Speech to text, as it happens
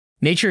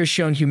Nature has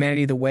shown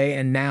humanity the way,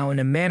 and now, in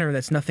a manner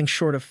that's nothing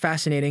short of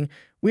fascinating,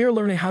 we are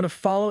learning how to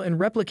follow and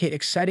replicate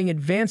exciting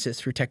advances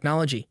through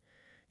technology.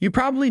 You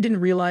probably didn't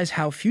realize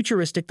how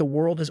futuristic the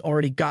world has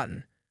already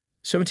gotten.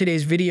 So in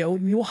today's video,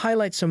 we will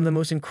highlight some of the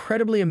most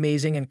incredibly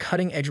amazing and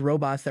cutting-edge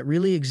robots that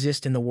really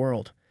exist in the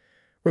world.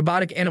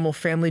 Robotic animal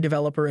family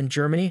developer in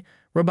Germany,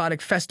 Robotic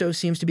Festo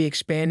seems to be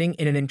expanding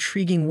in an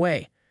intriguing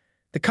way.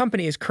 The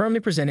company is currently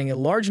presenting a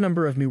large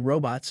number of new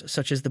robots,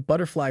 such as the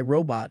butterfly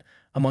robot,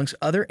 amongst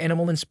other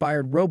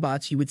animal-inspired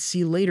robots you would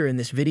see later in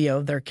this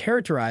video that are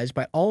characterized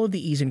by all of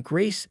the ease and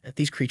grace that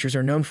these creatures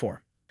are known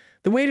for.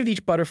 The weight of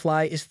each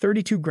butterfly is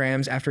 32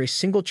 grams after a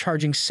single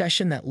charging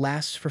session that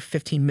lasts for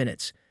 15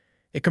 minutes.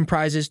 It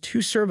comprises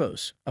 2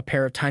 servos, a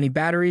pair of tiny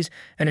batteries,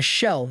 and a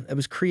shell that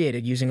was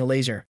created using a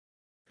laser.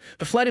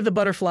 The flight of the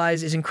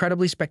butterflies is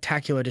incredibly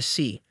spectacular to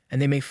see,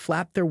 and they may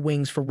flap their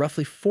wings for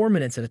roughly 4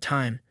 minutes at a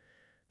time.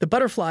 The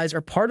butterflies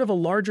are part of a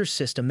larger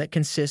system that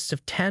consists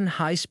of 10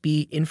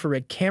 high-speed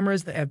infrared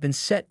cameras that have been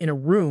set in a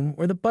room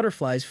where the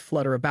butterflies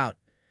flutter about.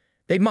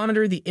 They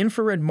monitor the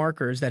infrared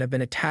markers that have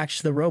been attached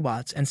to the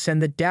robots and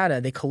send the data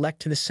they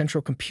collect to the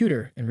central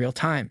computer in real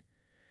time.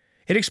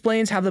 It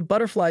explains how the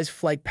butterflies'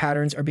 flight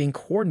patterns are being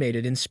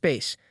coordinated in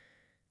space.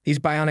 These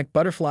bionic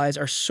butterflies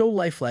are so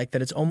lifelike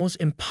that it's almost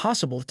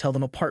impossible to tell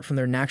them apart from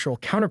their natural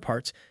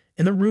counterparts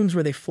in the rooms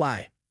where they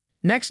fly.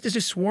 Next is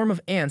a swarm of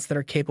ants that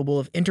are capable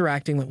of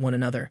interacting with one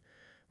another.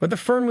 When the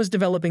firm was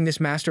developing this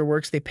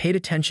masterworks, they paid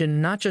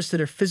attention not just to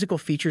their physical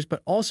features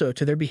but also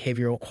to their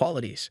behavioral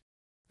qualities.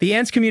 The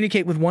ants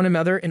communicate with one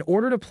another in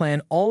order to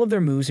plan all of their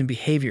moves and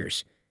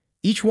behaviors.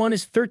 Each one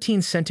is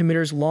 13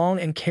 centimeters long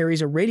and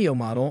carries a radio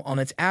model on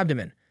its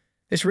abdomen.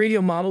 This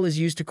radio model is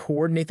used to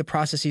coordinate the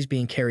processes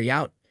being carried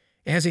out.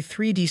 It has a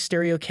 3D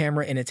stereo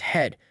camera in its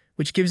head,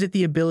 which gives it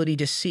the ability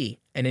to see,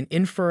 and an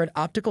infrared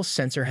optical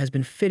sensor has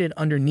been fitted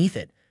underneath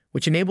it,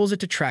 which enables it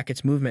to track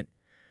its movement.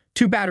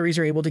 2 batteries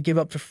are able to give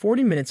up to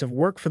 40 minutes of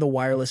work for the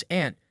wireless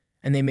ant,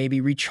 and they may be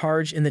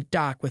recharged in the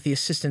dock with the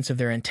assistance of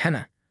their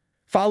antenna.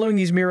 Following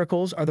these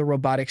miracles are the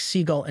robotic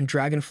seagull and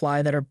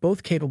dragonfly that are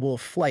both capable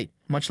of flight,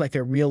 much like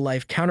their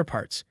real-life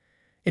counterparts.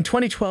 In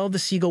 2012, the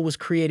seagull was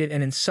created,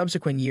 and in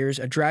subsequent years,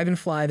 a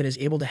dragonfly that is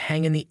able to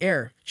hang in the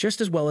air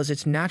just as well as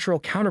its natural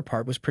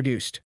counterpart was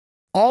produced.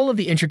 All of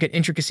the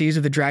intricacies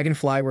of the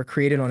dragonfly were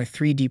created on a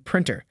 3D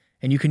printer,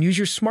 and you can use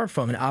your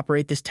smartphone to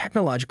operate this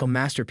technological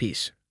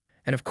masterpiece.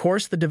 And of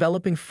course, the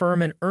developing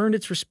firm had earned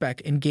its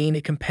respect and gained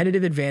a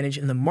competitive advantage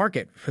in the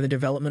market for the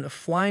development of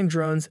flying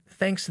drones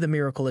thanks to the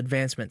miracle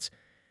advancements.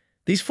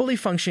 These fully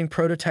functioning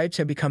prototypes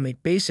have become a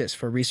basis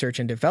for research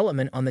and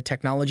development on the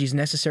technologies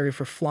necessary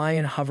for flying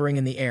and hovering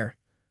in the air.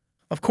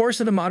 Of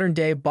course, in the modern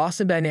day,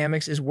 Boston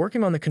Dynamics is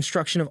working on the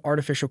construction of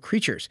artificial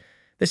creatures.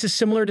 This is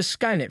similar to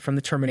Skynet from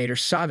the Terminator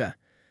saga.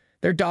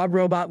 Their dog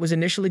robot was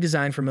initially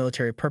designed for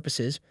military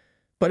purposes,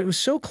 but it was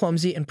so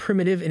clumsy and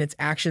primitive in its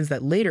actions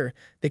that later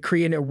they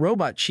created a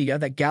robot cheetah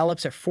that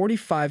gallops at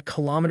 45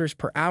 kilometers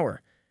per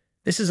hour.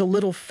 This is a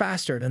little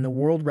faster than the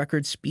world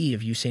record speed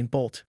of Usain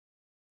Bolt.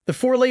 The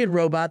 4-legged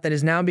robot that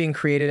is now being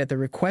created at the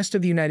request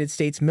of the United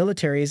States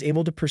military is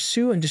able to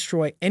pursue and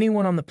destroy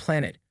anyone on the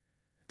planet.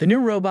 The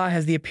new robot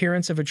has the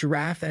appearance of a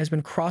giraffe that has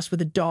been crossed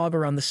with a dog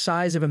around the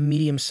size of a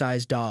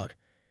medium-sized dog.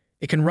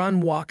 It can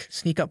run, walk,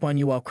 sneak up on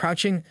you while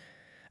crouching,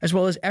 as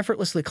well as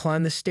effortlessly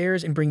climb the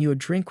stairs and bring you a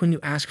drink when you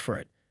ask for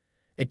it.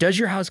 It does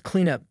your house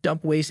cleanup,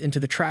 dump waste into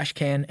the trash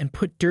can, and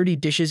put dirty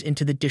dishes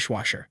into the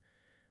dishwasher.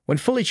 When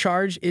fully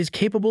charged, it is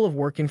capable of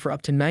working for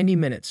up to 90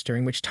 minutes,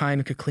 during which time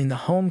it could clean the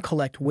home,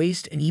 collect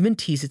waste, and even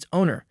tease its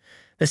owner.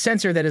 The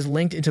sensor that is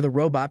linked into the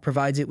robot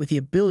provides it with the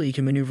ability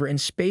to maneuver in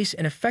space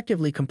and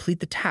effectively complete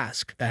the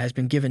task that has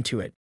been given to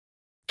it.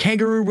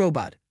 Kangaroo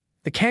Robot.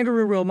 The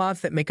kangaroo robots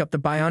that make up the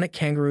bionic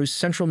kangaroo's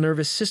central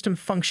nervous system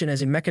function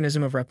as a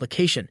mechanism of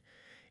replication.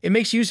 It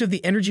makes use of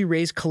the energy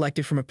rays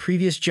collected from a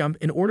previous jump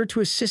in order to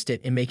assist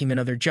it in making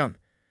another jump.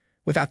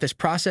 Without this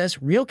process,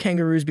 real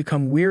kangaroos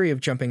become weary of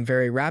jumping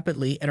very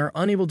rapidly and are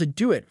unable to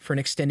do it for an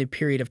extended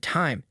period of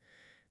time.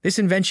 This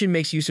invention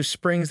makes use of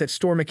springs that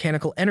store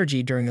mechanical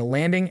energy during the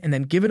landing and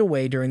then give it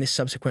away during the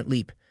subsequent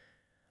leap.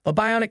 A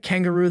bionic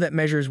kangaroo that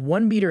measures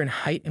 1 meter in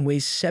height and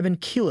weighs 7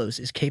 kilos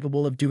is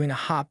capable of doing a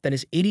hop that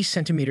is 80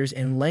 centimeters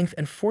in length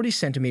and 40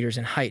 centimeters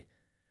in height.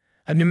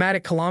 A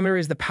pneumatic kilometer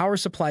is the power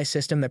supply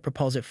system that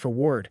propels it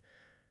forward.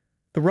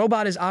 The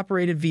robot is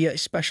operated via a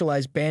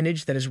specialized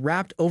bandage that is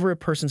wrapped over a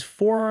person's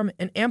forearm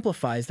and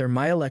amplifies their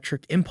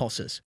myoelectric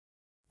impulses.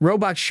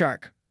 Robot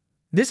Shark.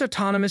 This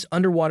autonomous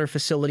underwater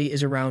facility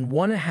is around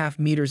 1.5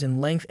 meters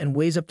in length and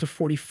weighs up to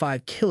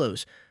 45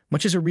 kilos,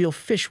 much as a real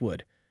fish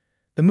would.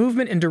 The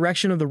movement and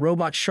direction of the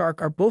robot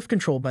shark are both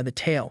controlled by the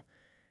tail,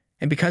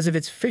 and because of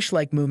its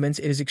fish-like movements,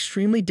 it is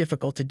extremely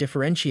difficult to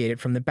differentiate it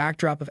from the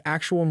backdrop of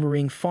actual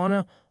marine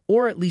fauna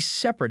or at least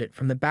separate it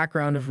from the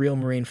background of real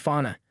marine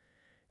fauna.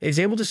 It is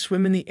able to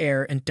swim in the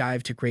air and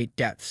dive to great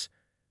depths.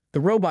 The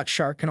robot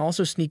shark can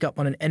also sneak up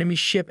on an enemy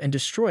ship and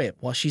destroy it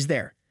while she's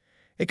there.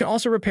 It can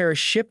also repair a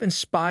ship and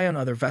spy on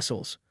other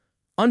vessels.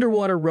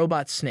 Underwater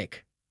robot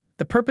snake.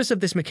 The purpose of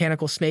this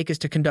mechanical snake is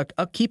to conduct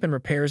upkeep and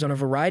repairs on a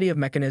variety of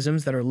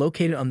mechanisms that are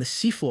located on the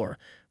seafloor,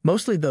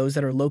 mostly those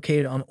that are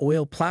located on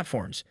oil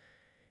platforms.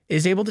 It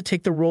is able to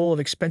take the role of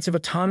expensive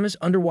autonomous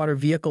underwater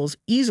vehicles,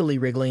 easily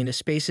wriggling into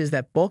spaces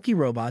that bulky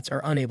robots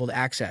are unable to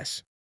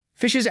access.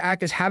 Fishes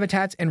act as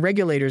habitats and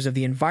regulators of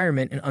the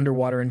environment in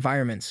underwater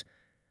environments.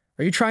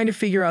 Are you trying to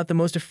figure out the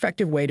most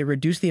effective way to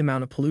reduce the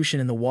amount of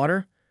pollution in the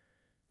water?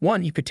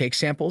 1. You could take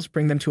samples,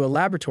 bring them to a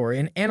laboratory,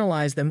 and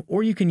analyze them,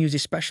 or you can use a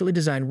specially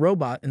designed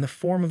robot in the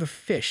form of a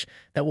fish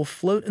that will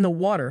float in the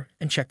water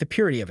and check the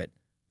purity of it.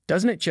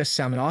 Doesn't it just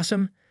sound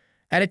awesome?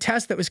 At a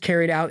test that was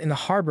carried out in the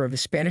harbor of the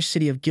Spanish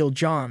city of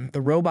Giljon,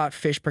 the robot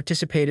fish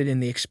participated in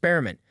the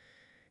experiment.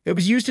 It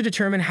was used to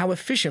determine how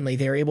efficiently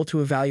they are able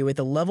to evaluate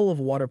the level of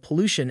water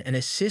pollution and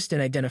assist in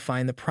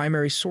identifying the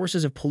primary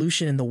sources of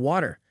pollution in the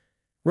water.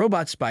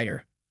 Robot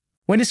spider.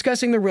 When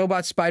discussing the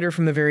robot spider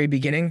from the very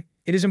beginning,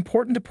 it is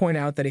important to point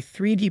out that a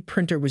 3D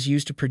printer was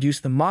used to produce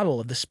the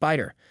model of the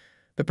spider.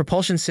 The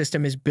propulsion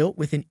system is built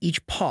within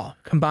each paw,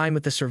 combined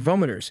with the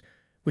servomotors,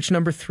 which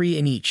number 3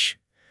 in each.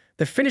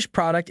 The finished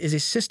product is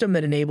a system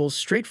that enables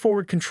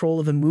straightforward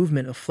control of the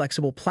movement of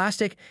flexible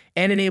plastic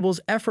and enables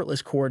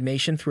effortless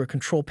coordination through a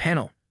control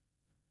panel.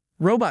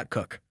 Robot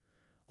cook.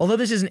 Although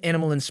this isn't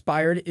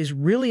animal-inspired, it is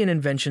really an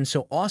invention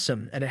so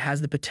awesome that it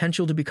has the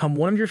potential to become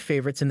one of your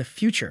favorites in the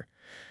future.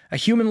 A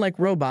human-like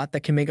robot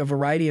that can make a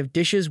variety of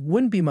dishes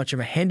wouldn't be much of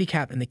a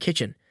handicap in the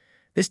kitchen.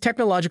 This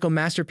technological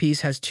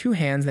masterpiece has 2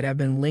 hands that have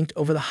been linked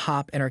over the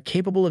hop and are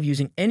capable of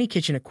using any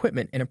kitchen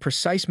equipment in a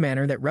precise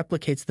manner that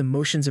replicates the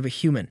motions of a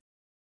human.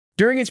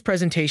 During its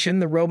presentation,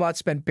 the robot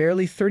spent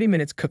barely 30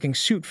 minutes cooking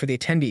soup for the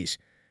attendees.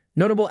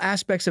 Notable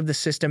aspects of the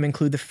system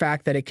include the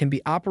fact that it can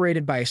be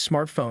operated by a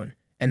smartphone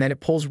and that it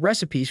pulls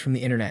recipes from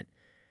the internet.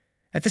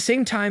 At the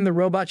same time, the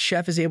robot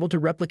chef is able to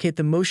replicate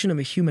the motion of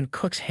a human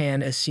cook's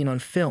hand as seen on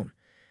film.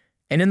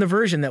 And in the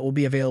version that will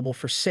be available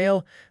for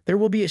sale, there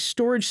will be a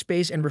storage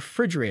space and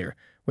refrigerator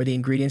where the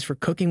ingredients for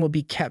cooking will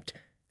be kept,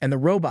 and the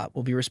robot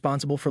will be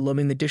responsible for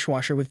loading the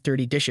dishwasher with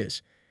dirty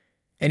dishes.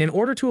 And in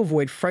order to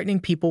avoid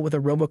frightening people with a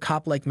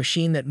Robocop-like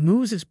machine that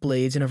moves its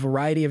blades in a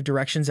variety of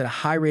directions at a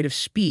high rate of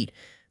speed,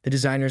 the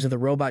designers of the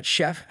robot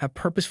chef have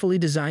purposefully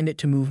designed it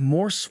to move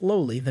more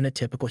slowly than a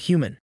typical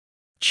human.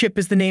 Chip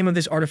is the name of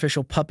this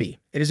artificial puppy.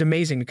 It is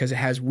amazing because it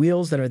has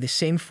wheels that are the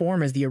same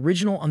form as the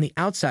original on the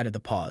outside of the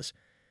paws.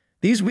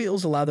 These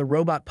wheels allow the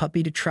robot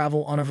puppy to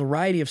travel on a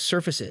variety of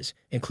surfaces,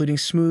 including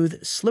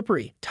smooth,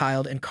 slippery,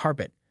 tiled, and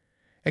carpet.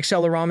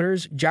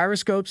 Accelerometers,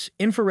 gyroscopes,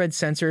 infrared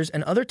sensors,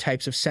 and other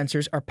types of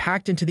sensors are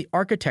packed into the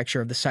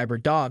architecture of the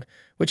cyber dog,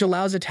 which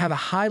allows it to have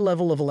a high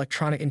level of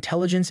electronic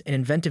intelligence and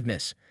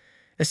inventiveness.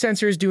 The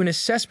sensors do an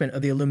assessment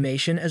of the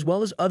illumination as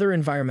well as other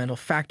environmental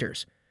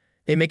factors.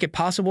 They make it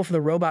possible for the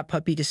robot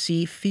puppy to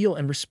see, feel,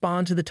 and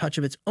respond to the touch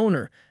of its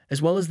owner,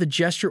 as well as the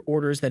gesture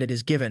orders that it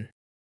is given.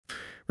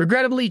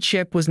 Regrettably,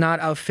 Chip was not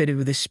outfitted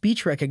with a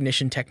speech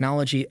recognition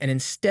technology and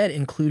instead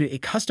included a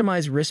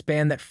customized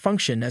wristband that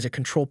functioned as a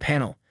control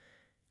panel.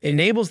 It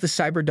enables the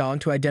cyber dog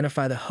to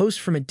identify the host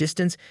from a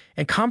distance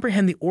and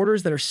comprehend the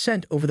orders that are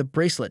sent over the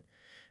bracelet.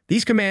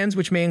 These commands,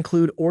 which may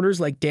include orders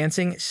like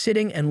dancing,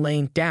 sitting, and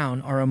laying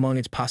down, are among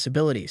its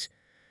possibilities.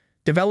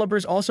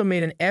 Developers also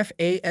made an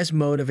FAS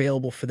mode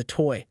available for the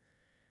toy.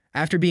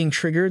 After being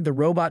triggered, the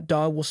robot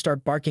dog will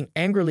start barking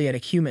angrily at a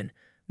human,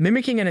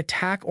 mimicking an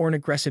attack or an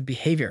aggressive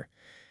behavior.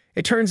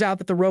 It turns out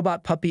that the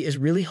robot puppy is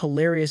really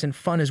hilarious and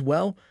fun as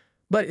well,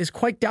 but it is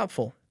quite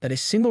doubtful that a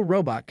single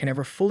robot can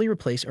ever fully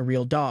replace a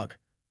real dog.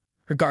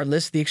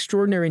 Regardless, the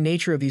extraordinary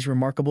nature of these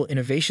remarkable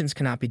innovations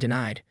cannot be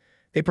denied.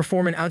 They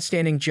perform an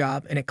outstanding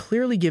job, and it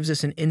clearly gives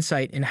us an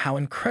insight into how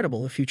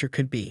incredible the future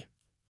could be.